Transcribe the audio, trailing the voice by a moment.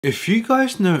If you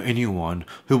guys know anyone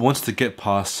who wants to get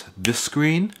past this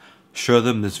screen, show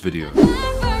them this video.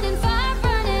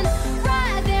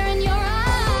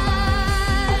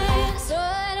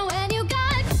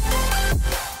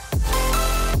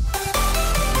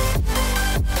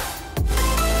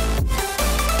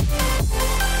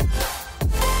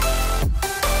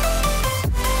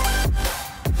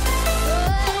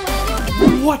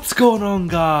 What's going on,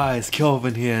 guys?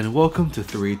 Kelvin here and welcome to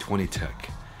 320 Tech.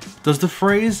 Does the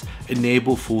phrase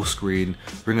enable full screen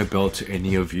ring a bell to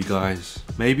any of you guys?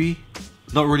 Maybe?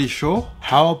 Not really sure?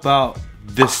 How about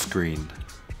this screen?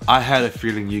 I had a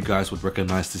feeling you guys would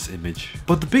recognize this image.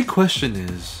 But the big question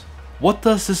is, what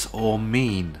does this all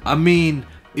mean? I mean,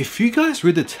 if you guys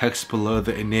read the text below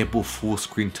the enable full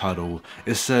screen title,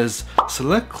 it says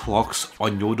select clocks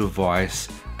on your device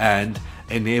and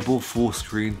enable full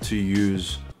screen to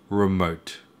use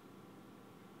remote.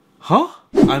 Huh?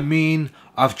 I mean,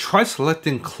 I've tried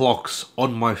selecting clocks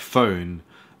on my phone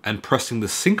and pressing the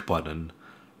sync button,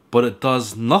 but it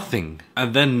does nothing.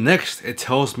 And then next it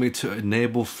tells me to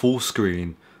enable full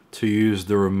screen to use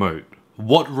the remote.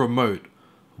 What remote?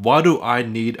 Why do I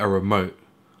need a remote?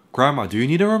 Grandma, do you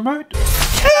need a remote?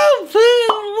 Kelvin,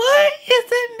 why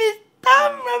isn't this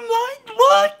damn remote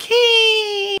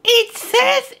working? It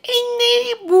says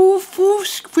enable full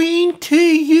screen to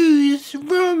use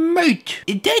remote.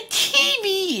 The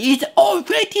TV is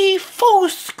already full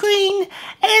screen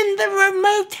and the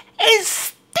remote is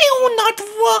still not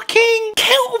working.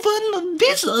 Kelvin,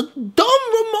 this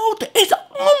dumb remote is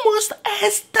almost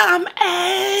as dumb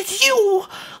as you.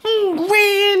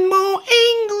 Grandma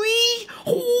angry.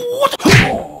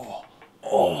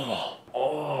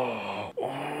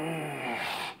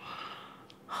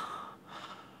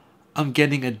 I'm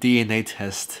getting a DNA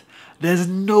test. There's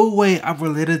no way I'm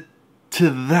related to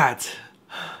that.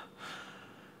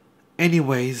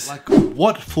 Anyways, like,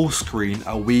 what full screen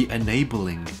are we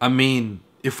enabling? I mean,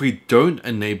 if we don't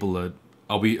enable it,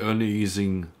 are we only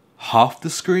using half the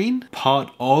screen?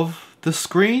 Part of the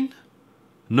screen?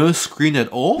 No screen at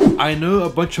all? I know a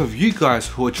bunch of you guys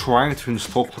who are trying to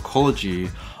install Clockology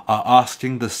are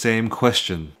asking the same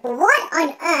question. What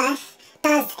on earth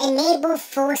does enable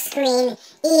full screen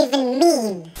even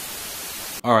mean?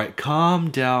 Alright, calm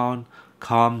down,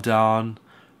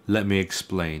 let me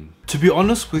explain. To be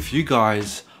honest with you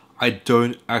guys, I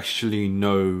don't actually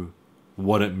know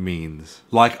what it means.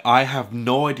 Like, I have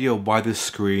no idea why this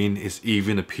screen is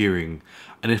even appearing,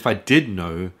 and if I did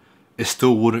know, it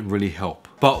still wouldn't really help.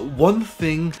 But one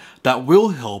thing that will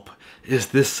help is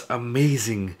this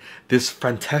amazing, this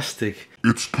fantastic,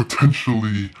 it's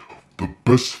potentially the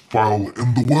best file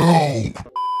in the world.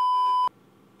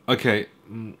 Okay,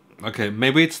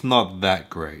 maybe it's not that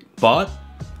great, but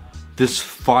this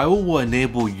file will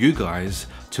enable you guys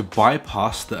to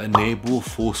bypass the enable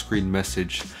full screen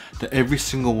message that every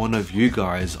single one of you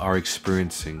guys are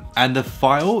experiencing. And the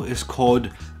file is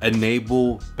called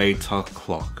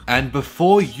EnableBetaClock. And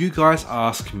before you guys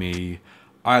ask me,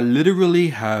 I literally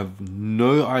have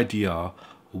no idea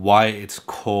why it's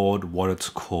called what it's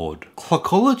called.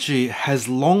 Clockology has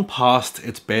long passed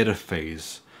its beta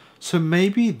phase, so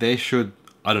maybe they should,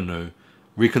 I don't know,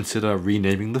 reconsider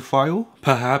renaming the file?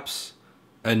 Perhaps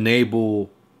enable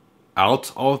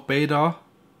out of beta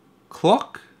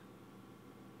clock?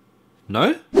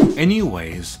 No?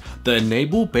 Anyways, the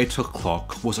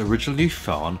EnableBetaClock was originally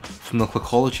found from the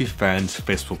Clockology fans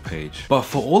Facebook page. But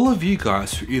for all of you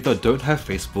guys who either don't have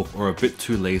Facebook or are a bit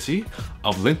too lazy,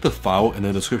 I've linked the file in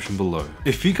the description below.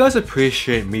 If you guys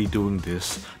appreciate me doing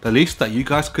this, the least that you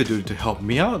guys could do to help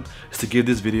me out is to give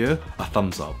this video a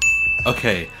thumbs up.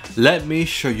 Okay, let me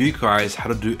show you guys how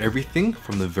to do everything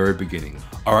from the very beginning.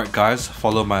 Alright guys,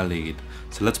 follow my lead.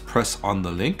 So let's press on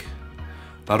the link.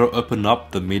 That'll open up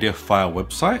the media file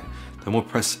website. Then we'll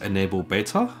press enable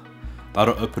beta.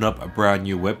 That'll open up a brand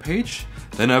new web page.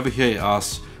 Then over here it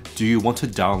asks, do you want to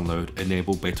download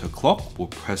EnableBetaClock? We'll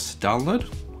press download.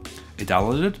 It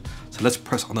downloaded. So let's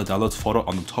press on the downloads folder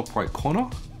on the top right corner.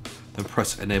 Then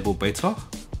press enable beta.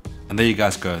 And there you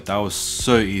guys go, that was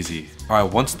so easy.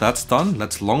 Alright, once that's done,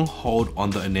 let's long hold on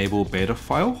the enable beta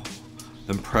file,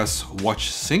 then press watch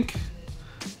sync,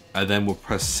 and then we'll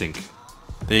press sync.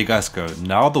 There you guys go,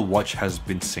 now the watch has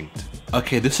been synced.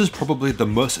 Okay, this is probably the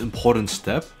most important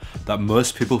step that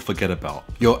most people forget about.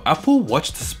 Your Apple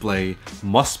Watch display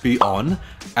must be on,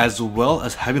 as well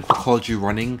as having Clockology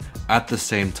running at the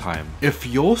same time. If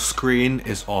your screen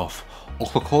is off or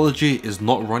Clockology is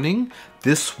not running,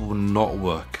 this will not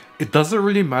work. It doesn't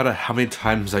really matter how many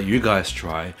times that you guys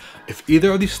try. If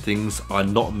either of these things are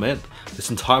not met,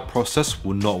 this entire process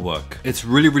will not work. It's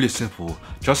really simple.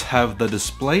 Just have the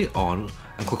display on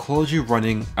and Clockology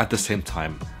running at the same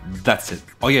time. That's it.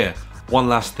 Oh yeah, one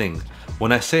last thing.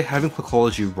 When I say having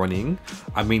Clockology running,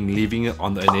 I mean leaving it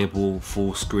on the enable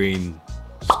full screen.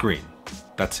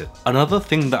 That's it. Another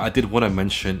thing that I did want to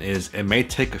mention is it may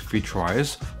take a few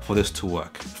tries for this to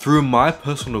work. Through my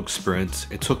personal experience,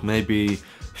 it took maybe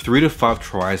 3 to 5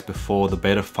 tries before the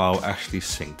beta file actually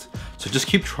synced. So just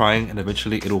keep trying and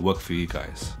eventually it'll work for you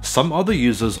guys. Some other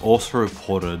users also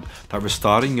reported that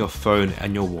restarting your phone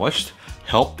and your watch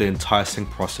helped the entire sync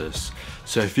process.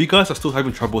 So if you guys are still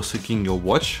having trouble syncing your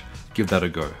watch, give that a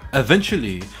go.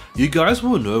 Eventually, you guys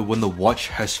will know when the watch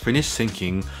has finished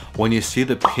syncing when you see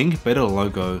the pink beta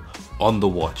logo on the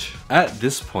watch. At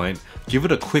this point, give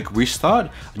it a quick restart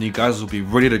and you guys will be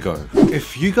ready to go.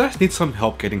 If you guys need some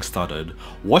help getting started,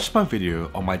 watch my video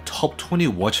on my top 20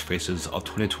 watch faces of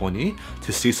 2020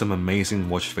 to see some amazing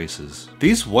watch faces.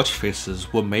 These watch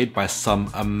faces were made by some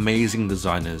amazing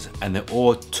designers and they're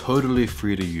all totally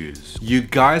free to use. You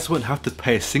guys won't have to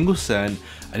pay a single cent,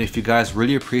 and if you guys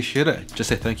really appreciate it, just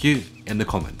say thank you in the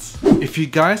comments. If you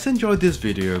guys enjoyed this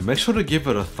video, make sure to give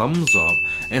it a thumbs up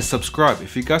and subscribe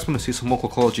if you guys want to see some more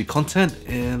Clockology content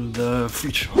in the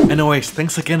future. Anyways,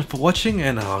 thanks again for watching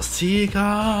and I'll see you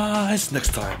guys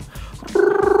next time.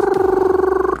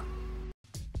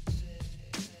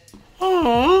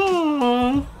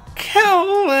 Oh,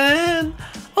 Calvin,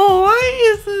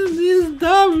 why isn't this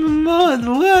dumb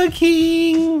remote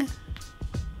working?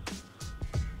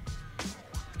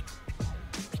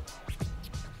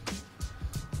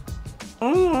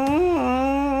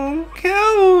 Oh,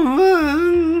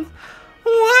 Calvin,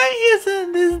 why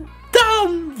isn't this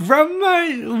dumb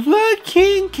remote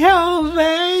working,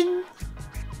 Calvin?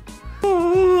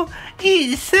 Oh,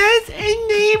 it says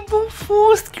enable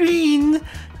full screen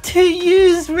to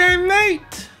use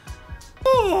remote.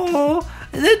 Oh,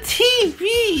 the TV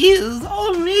is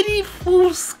already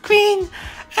full screen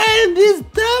and this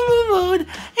dumb remote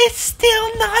is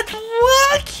still not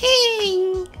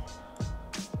working.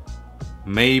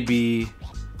 Maybe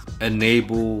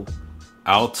enable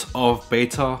out of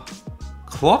beta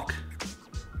clock?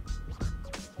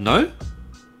 No?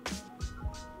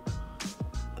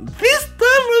 This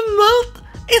dumb remote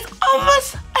is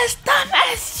almost as dumb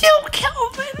as you,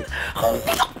 Calvin.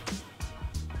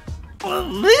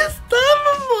 This dumb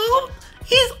remote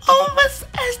is almost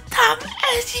as dumb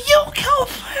as you,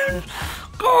 Calvin.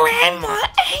 Grandma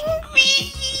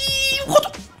angry.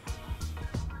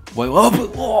 Wait,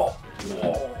 what?